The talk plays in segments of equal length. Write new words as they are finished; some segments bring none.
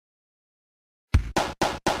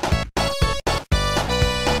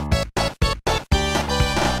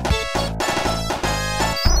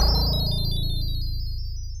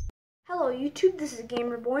YouTube, this is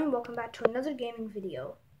GamerBoy and welcome back to another gaming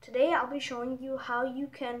video. Today I'll be showing you how you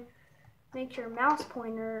can make your mouse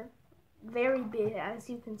pointer very big. As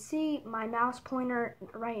you can see, my mouse pointer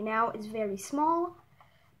right now is very small,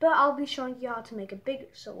 but I'll be showing you how to make it bigger.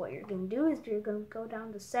 So what you're going to do is you're going to go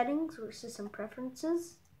down to Settings or System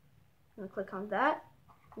Preferences. I'm going to click on that.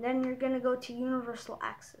 And then you're going to go to Universal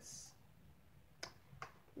Access.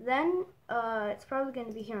 Then it's probably going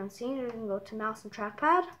to be here on Scene. You're going to go to Mouse and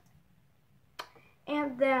Trackpad.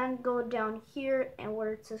 And then go down here and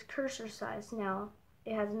where it says cursor size. Now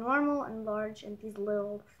it has normal and large and these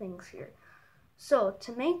little things here. So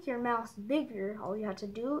to make your mouse bigger, all you have to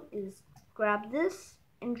do is grab this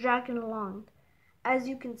and drag it along. As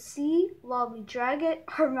you can see, while we drag it,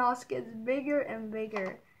 our mouse gets bigger and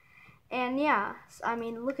bigger. And yeah, I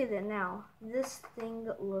mean, look at it now. This thing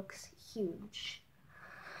looks huge.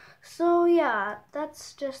 So yeah,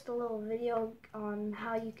 that's just a little video on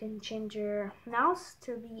how you can change your mouse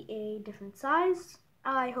to be a different size.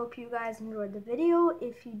 I hope you guys enjoyed the video.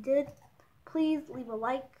 If you did, please leave a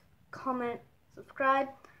like, comment, subscribe.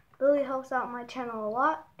 It really helps out my channel a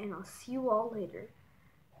lot, and I'll see you all later.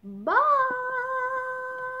 Bye!